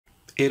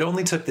It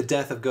only took the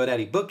death of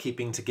GoDaddy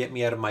Bookkeeping to get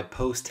me out of my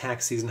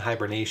post-tax season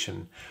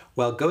hibernation.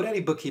 While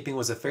GoDaddy Bookkeeping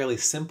was a fairly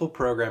simple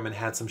program and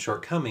had some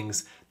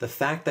shortcomings, the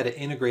fact that it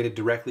integrated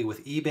directly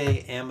with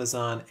eBay,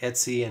 Amazon,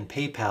 Etsy, and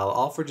PayPal,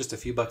 all for just a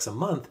few bucks a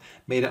month,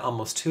 made it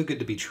almost too good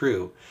to be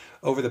true.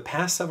 Over the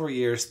past several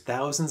years,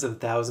 thousands and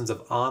thousands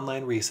of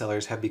online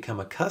resellers have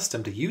become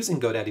accustomed to using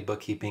GoDaddy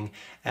Bookkeeping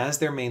as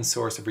their main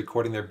source of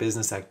recording their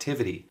business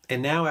activity.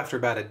 And now, after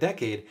about a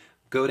decade,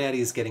 GoDaddy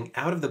is getting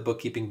out of the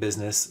bookkeeping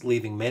business,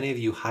 leaving many of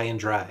you high and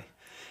dry.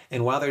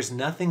 And while there's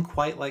nothing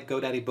quite like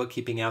GoDaddy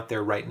Bookkeeping out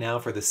there right now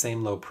for the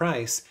same low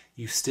price,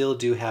 you still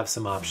do have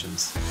some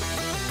options.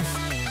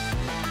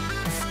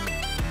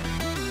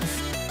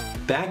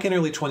 Back in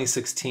early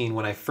 2016,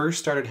 when I first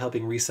started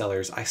helping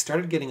resellers, I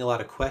started getting a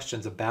lot of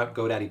questions about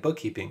GoDaddy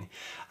Bookkeeping.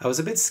 I was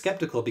a bit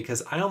skeptical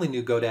because I only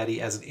knew GoDaddy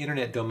as an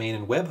internet domain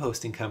and web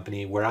hosting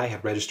company where I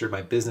had registered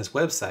my business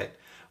website.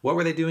 What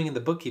were they doing in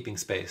the bookkeeping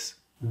space?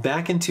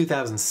 Back in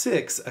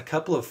 2006, a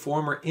couple of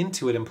former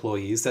Intuit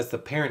employees, that's the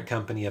parent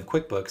company of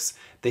QuickBooks,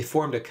 they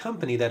formed a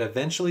company that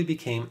eventually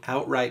became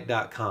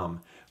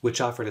Outright.com, which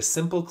offered a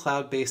simple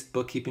cloud-based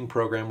bookkeeping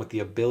program with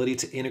the ability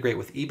to integrate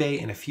with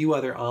eBay and a few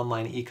other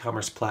online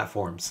e-commerce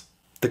platforms.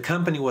 The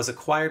company was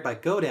acquired by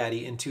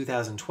GoDaddy in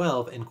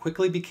 2012 and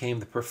quickly became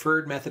the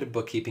preferred method of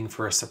bookkeeping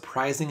for a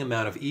surprising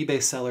amount of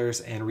eBay sellers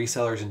and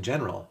resellers in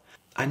general.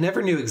 I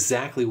never knew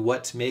exactly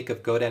what to make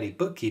of GoDaddy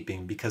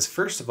Bookkeeping because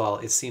first of all,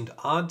 it seemed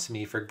odd to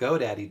me for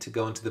GoDaddy to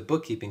go into the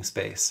bookkeeping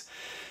space.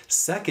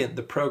 Second,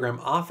 the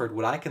program offered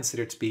what I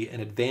consider to be an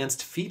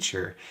advanced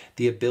feature,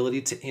 the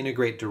ability to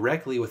integrate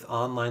directly with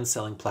online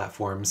selling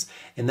platforms,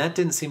 and that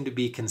didn't seem to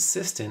be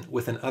consistent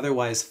with an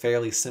otherwise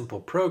fairly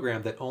simple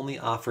program that only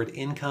offered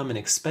income and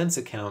expense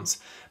accounts,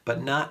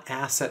 but not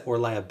asset or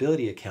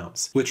liability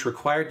accounts, which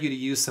required you to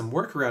use some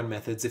workaround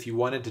methods if you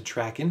wanted to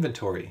track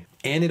inventory.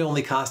 And it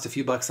only cost a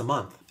few bucks a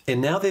month. And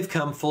now they've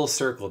come full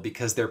circle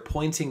because they're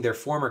pointing their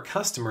former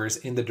customers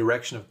in the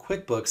direction of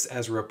QuickBooks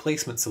as a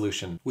replacement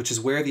solution, which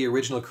is where the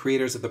original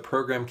creators of the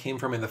program came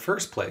from in the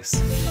first place.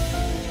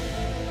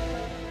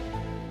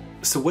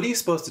 So what are you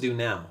supposed to do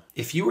now?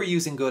 If you are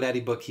using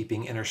GoDaddy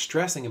Bookkeeping and are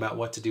stressing about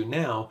what to do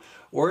now,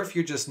 or if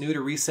you're just new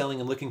to reselling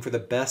and looking for the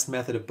best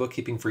method of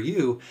bookkeeping for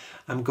you,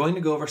 I'm going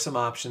to go over some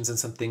options and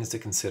some things to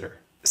consider.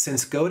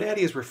 Since GoDaddy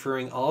is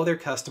referring all their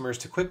customers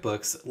to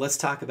QuickBooks, let's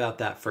talk about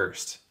that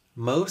first.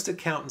 Most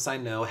accountants I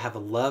know have a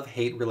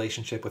love-hate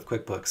relationship with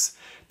QuickBooks.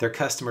 Their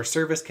customer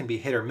service can be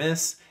hit or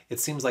miss. It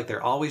seems like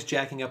they're always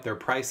jacking up their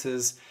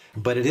prices,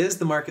 but it is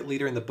the market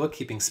leader in the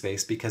bookkeeping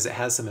space because it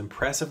has some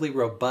impressively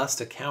robust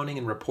accounting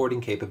and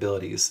reporting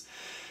capabilities.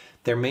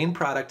 Their main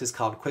product is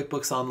called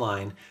QuickBooks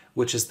Online,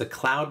 which is the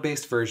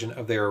cloud-based version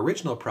of their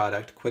original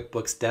product,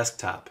 QuickBooks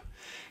Desktop.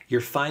 You're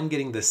fine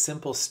getting the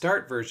simple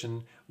start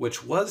version,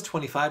 which was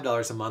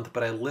 $25 a month,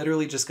 but I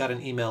literally just got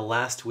an email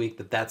last week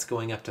that that's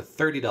going up to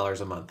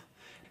 $30 a month.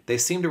 They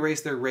seem to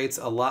raise their rates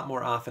a lot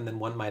more often than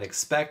one might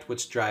expect,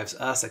 which drives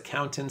us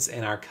accountants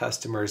and our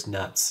customers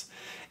nuts.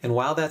 And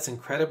while that's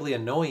incredibly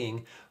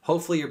annoying,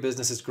 hopefully your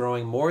business is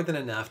growing more than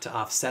enough to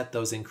offset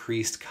those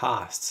increased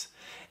costs.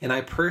 And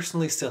I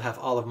personally still have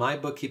all of my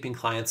bookkeeping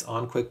clients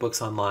on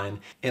QuickBooks Online,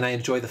 and I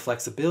enjoy the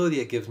flexibility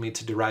it gives me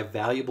to derive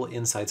valuable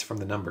insights from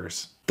the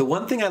numbers. The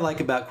one thing I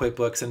like about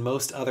QuickBooks and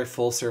most other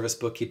full-service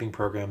bookkeeping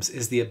programs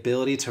is the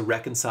ability to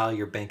reconcile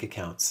your bank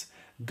accounts.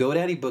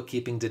 GoDaddy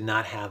Bookkeeping did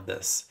not have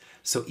this.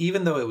 So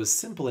even though it was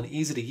simple and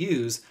easy to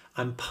use,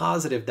 I'm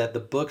positive that the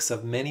books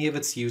of many of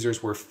its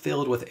users were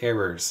filled with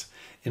errors.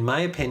 In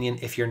my opinion,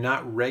 if you're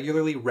not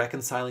regularly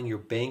reconciling your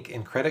bank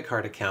and credit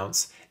card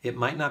accounts, it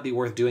might not be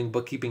worth doing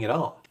bookkeeping at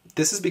all.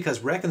 This is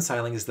because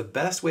reconciling is the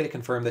best way to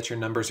confirm that your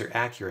numbers are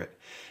accurate.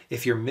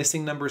 If you're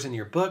missing numbers in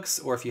your books,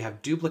 or if you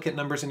have duplicate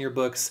numbers in your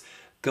books,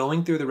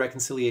 going through the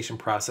reconciliation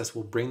process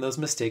will bring those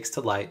mistakes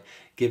to light,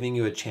 giving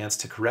you a chance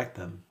to correct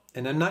them.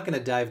 And I'm not going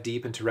to dive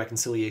deep into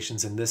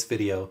reconciliations in this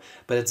video,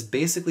 but it's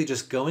basically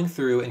just going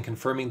through and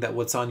confirming that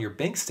what's on your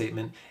bank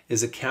statement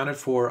is accounted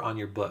for on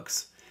your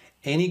books.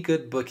 Any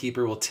good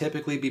bookkeeper will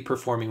typically be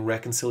performing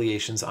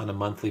reconciliations on a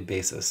monthly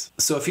basis.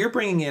 So if you're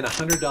bringing in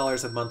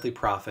 $100 of monthly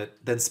profit,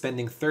 then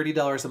spending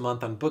 $30 a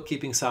month on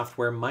bookkeeping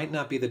software might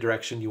not be the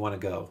direction you want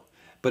to go.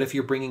 But if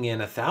you're bringing in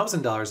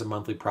 $1,000 of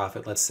monthly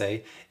profit, let's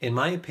say, in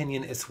my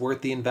opinion, it's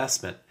worth the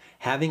investment.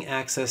 Having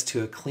access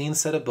to a clean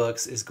set of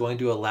books is going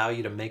to allow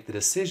you to make the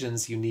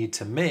decisions you need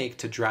to make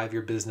to drive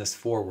your business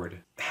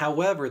forward.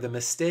 However, the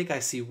mistake I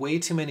see way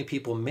too many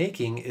people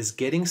making is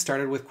getting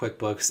started with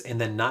QuickBooks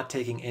and then not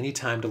taking any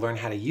time to learn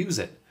how to use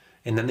it.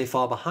 And then they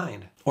fall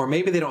behind. Or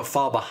maybe they don't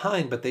fall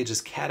behind, but they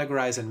just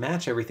categorize and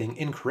match everything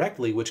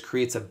incorrectly, which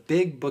creates a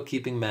big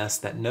bookkeeping mess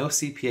that no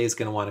CPA is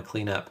going to want to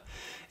clean up.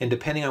 And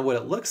depending on what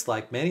it looks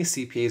like, many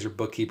CPAs or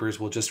bookkeepers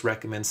will just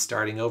recommend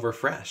starting over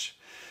fresh.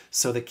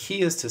 So the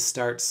key is to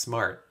start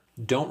smart.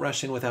 Don't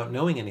rush in without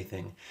knowing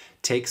anything.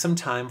 Take some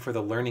time for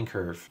the learning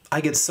curve. I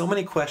get so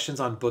many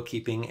questions on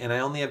bookkeeping, and I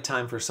only have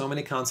time for so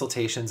many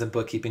consultations and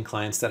bookkeeping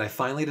clients that I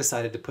finally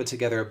decided to put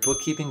together a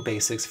Bookkeeping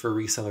Basics for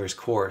Resellers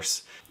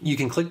course. You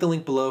can click the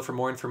link below for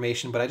more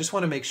information, but I just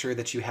want to make sure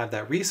that you have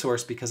that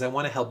resource because I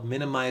want to help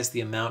minimize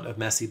the amount of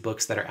messy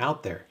books that are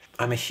out there.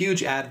 I'm a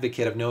huge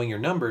advocate of knowing your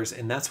numbers,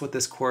 and that's what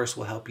this course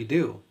will help you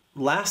do.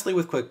 Lastly,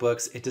 with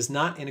QuickBooks, it does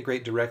not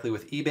integrate directly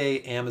with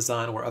eBay,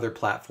 Amazon, or other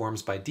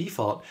platforms by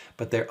default,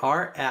 but there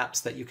are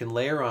apps that you can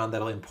layer on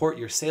that'll import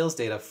your sales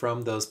data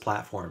from those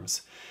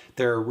platforms.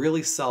 There are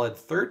really solid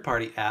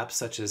third-party apps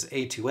such as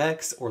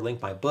A2X or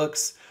Link My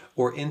Books,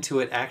 or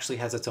Intuit actually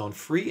has its own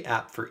free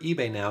app for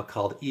eBay now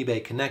called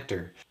eBay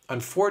Connector.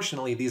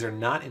 Unfortunately, these are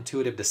not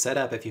intuitive to set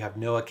up if you have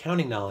no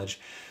accounting knowledge,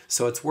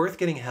 so it's worth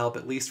getting help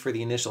at least for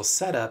the initial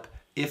setup,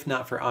 if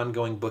not for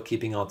ongoing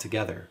bookkeeping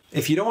altogether.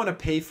 If you don't want to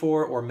pay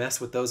for or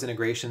mess with those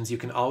integrations, you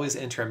can always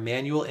enter a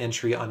manual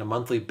entry on a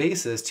monthly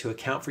basis to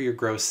account for your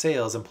gross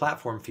sales and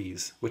platform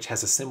fees, which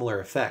has a similar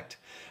effect.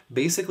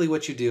 Basically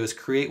what you do is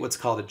create what's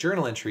called a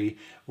journal entry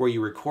where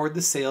you record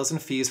the sales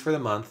and fees for the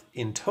month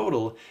in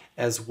total,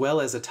 as well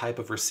as a type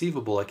of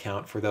receivable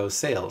account for those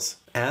sales.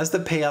 As the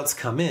payouts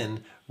come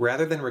in,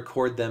 rather than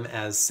record them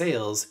as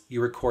sales,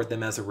 you record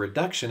them as a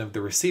reduction of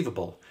the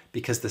receivable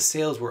because the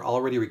sales were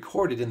already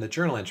recorded in the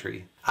journal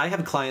entry. I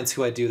have clients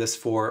who I do this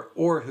for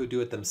or who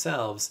do it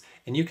themselves,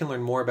 and you can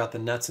learn more about the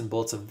nuts and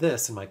bolts of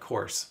this in my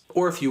course.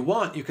 Or if you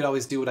want, you could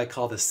always do what I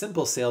call the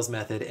simple sales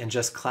method and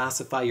just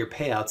classify your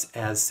payouts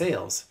as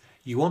sales.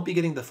 You won't be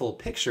getting the full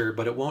picture,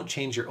 but it won't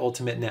change your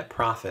ultimate net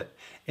profit.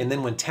 And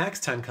then when tax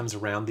time comes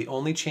around, the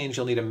only change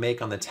you'll need to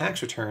make on the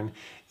tax return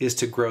is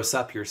to gross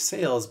up your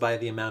sales by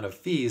the amount of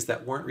fees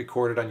that weren't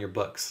recorded on your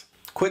books.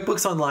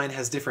 QuickBooks Online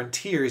has different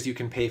tiers you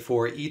can pay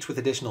for, each with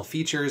additional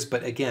features,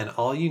 but again,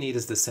 all you need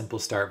is the simple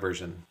start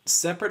version.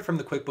 Separate from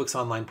the QuickBooks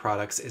Online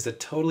products is a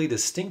totally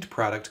distinct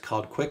product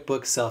called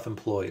QuickBooks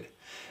Self-Employed.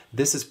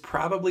 This is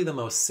probably the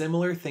most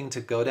similar thing to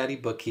GoDaddy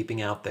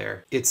Bookkeeping out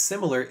there. It's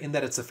similar in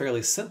that it's a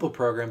fairly simple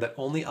program that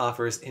only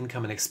offers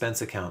income and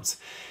expense accounts.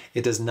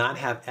 It does not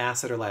have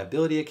asset or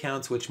liability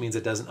accounts, which means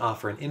it doesn't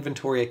offer an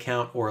inventory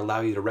account or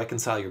allow you to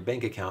reconcile your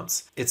bank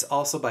accounts. It's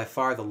also by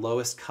far the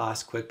lowest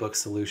cost QuickBooks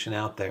solution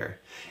out there.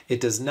 It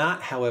does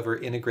not, however,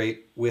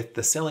 integrate with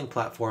the selling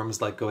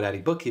platforms like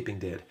GoDaddy Bookkeeping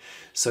did,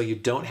 so you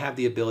don't have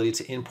the ability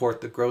to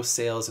import the gross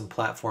sales and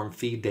platform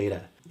fee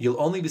data.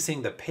 You'll only be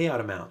seeing the payout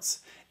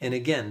amounts. And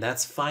again,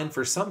 that's fine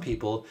for some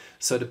people,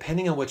 so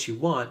depending on what you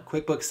want,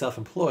 QuickBooks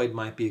Self-Employed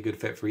might be a good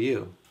fit for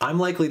you. I'm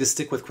likely to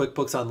stick with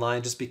QuickBooks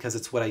Online just because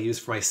it's what I use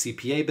for my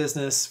CPA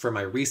business, for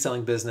my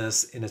reselling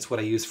business, and it's what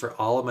I use for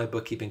all of my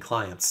bookkeeping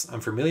clients. I'm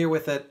familiar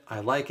with it,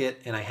 I like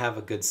it, and I have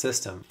a good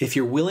system. If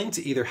you're willing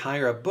to either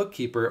hire a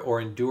bookkeeper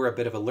or endure a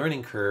bit of a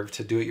learning curve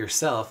to do it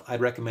yourself,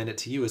 I'd recommend it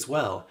to you as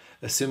well,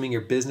 assuming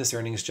your business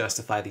earnings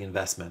justify the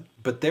investment.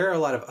 But there are a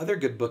lot of other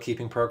good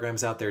bookkeeping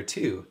programs out there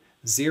too.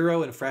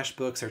 Xero and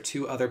FreshBooks are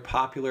two other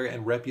popular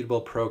and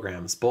reputable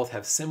programs. Both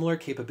have similar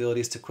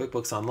capabilities to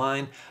QuickBooks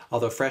Online,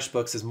 although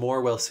FreshBooks is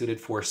more well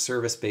suited for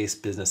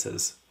service-based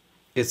businesses.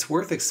 It's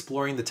worth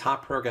exploring the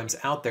top programs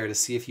out there to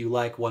see if you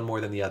like one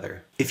more than the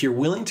other. If you're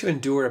willing to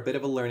endure a bit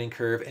of a learning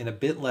curve and a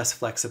bit less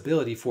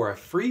flexibility for a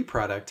free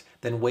product,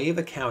 then Wave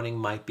Accounting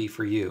might be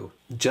for you.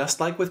 Just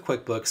like with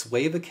QuickBooks,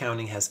 Wave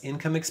Accounting has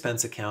income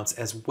expense accounts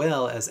as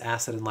well as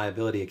asset and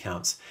liability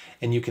accounts,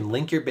 and you can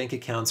link your bank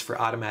accounts for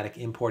automatic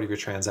import of your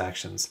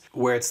transactions.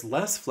 Where it's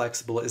less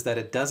flexible is that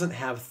it doesn't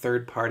have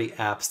third-party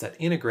apps that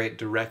integrate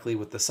directly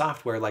with the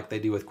software like they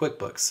do with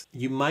QuickBooks.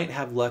 You might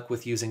have luck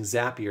with using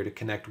Zapier to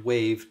connect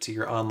Wave to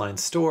your online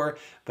store,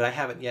 but I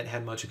haven't yet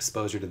had much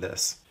exposure to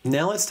this.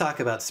 Now let's talk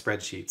about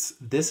spreadsheets.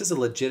 This is a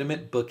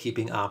legitimate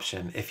bookkeeping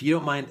option. If you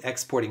don't mind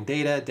exporting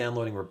data,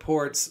 downloading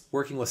reports,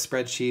 working with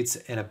spreadsheets,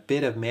 and a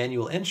bit of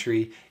manual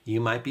entry, you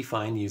might be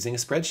fine using a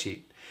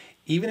spreadsheet.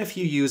 Even if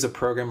you use a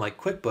program like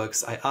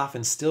QuickBooks, I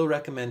often still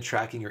recommend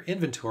tracking your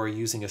inventory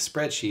using a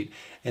spreadsheet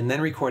and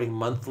then recording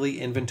monthly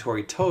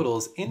inventory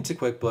totals into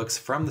QuickBooks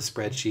from the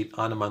spreadsheet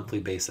on a monthly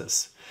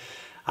basis.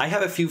 I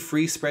have a few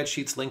free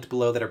spreadsheets linked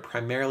below that are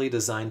primarily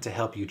designed to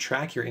help you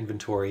track your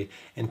inventory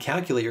and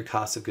calculate your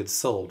cost of goods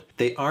sold.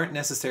 They aren't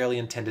necessarily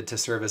intended to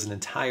serve as an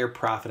entire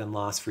profit and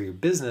loss for your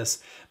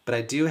business, but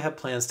I do have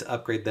plans to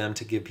upgrade them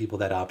to give people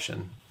that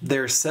option.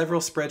 There are several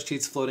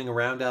spreadsheets floating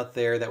around out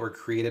there that were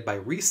created by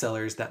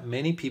resellers that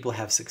many people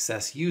have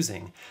success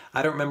using.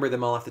 I don't remember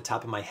them all off the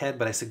top of my head,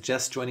 but I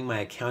suggest joining my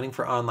Accounting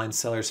for Online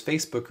Sellers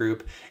Facebook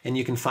group, and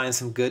you can find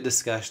some good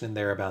discussion in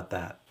there about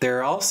that. There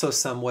are also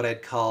some what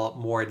I'd call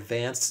more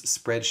advanced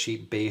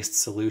spreadsheet-based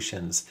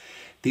solutions.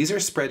 These are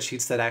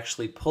spreadsheets that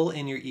actually pull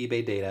in your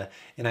eBay data,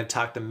 and I've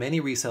talked to many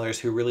resellers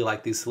who really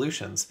like these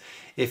solutions.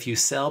 If you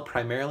sell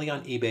primarily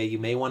on eBay, you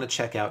may want to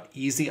check out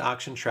Easy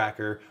Auction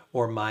Tracker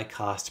or My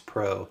Cost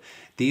Pro.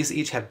 These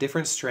each have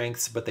different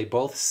strengths, but they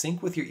both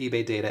sync with your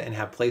eBay data and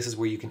have places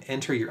where you can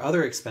enter your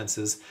other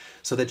expenses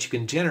so that you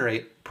can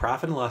generate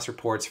profit and loss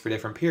reports for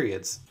different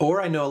periods.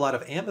 Or I know a lot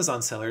of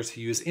Amazon sellers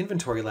who use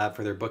Inventory Lab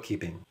for their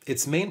bookkeeping.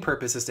 Its main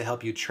purpose is to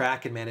help you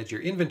track and manage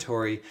your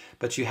inventory,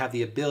 but you have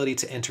the ability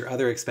to enter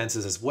other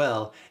expenses as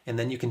well, and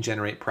then you can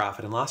generate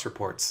profit and loss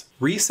reports.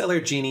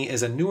 Reseller Genie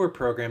is a newer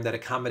program that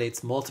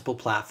accommodates multiple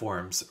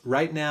platforms.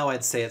 Right now,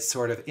 I'd say it's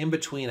sort of in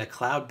between a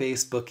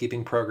cloud-based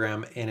bookkeeping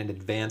program and an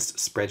advanced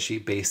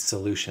spreadsheet-based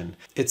solution.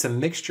 It's a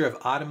mixture of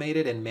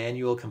automated and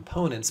manual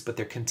components, but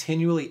they're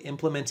continually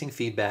implementing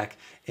feedback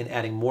and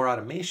adding more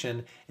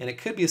automation, and it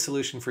could be a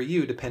solution for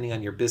you depending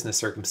on your business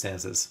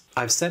circumstances.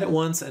 I've said it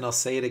once and I'll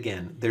say it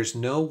again. There's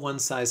no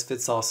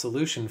one-size-fits-all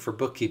solution for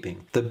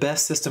bookkeeping. The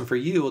best system for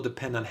you will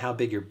depend on how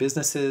big your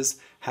business is,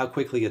 how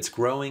quickly it's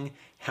growing,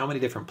 how many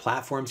different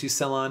platforms you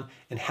sell on,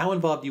 and how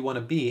involved you want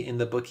to be in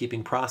the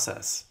bookkeeping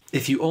process.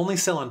 If you only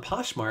sell on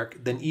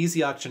Poshmark, then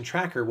Easy Auction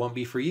Tracker won't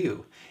be for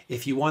you.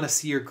 If you want to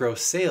see your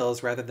gross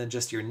sales rather than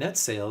just your net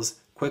sales,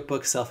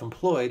 QuickBooks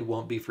Self-Employed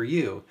won't be for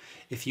you.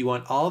 If you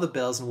want all the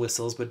bells and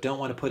whistles but don't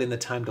want to put in the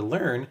time to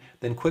learn,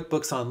 then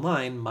QuickBooks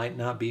Online might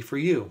not be for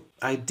you.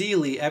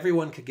 Ideally,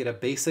 everyone could get a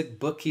basic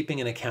bookkeeping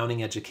and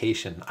accounting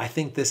education. I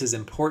think this is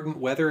important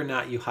whether or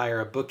not you hire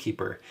a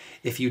bookkeeper.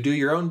 If you do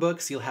your own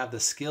books, you'll have the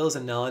skills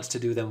and knowledge to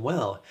do them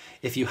well.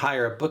 If you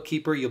hire a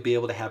bookkeeper, you'll be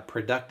able to have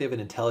productive and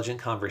intelligent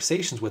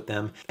conversations with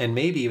them and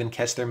maybe even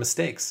catch their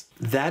mistakes.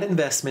 That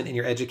investment in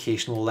your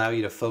education will allow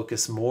you to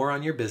focus more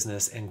on your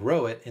business and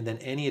grow it, and then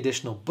any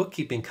additional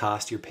bookkeeping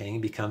cost you're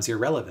paying becomes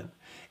irrelevant.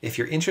 If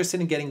you're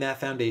interested in getting that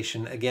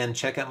foundation, again,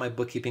 check out my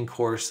bookkeeping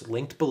course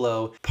linked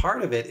below.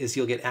 Part of it is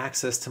you'll get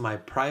access to my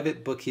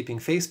private bookkeeping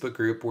Facebook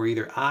group where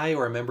either I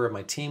or a member of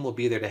my team will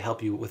be there to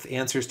help you with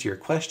answers to your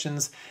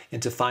questions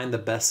and to find the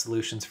best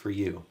solutions for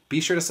you.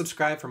 Be sure to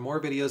subscribe for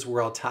more videos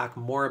where I'll talk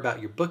more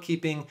about your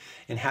bookkeeping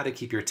and how to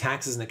keep your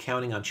taxes and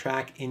accounting on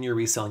track in your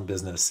reselling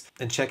business.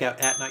 And check out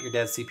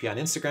 @NotYourDadCP on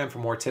Instagram for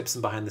more tips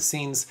and behind the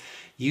scenes.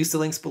 Use the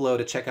links below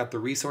to check out the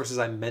resources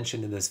I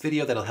mentioned in this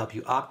video that'll help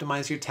you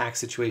optimize your tax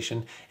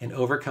situation and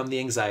overcome the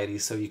anxiety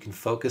so you can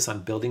focus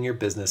on building your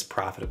business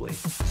profitably.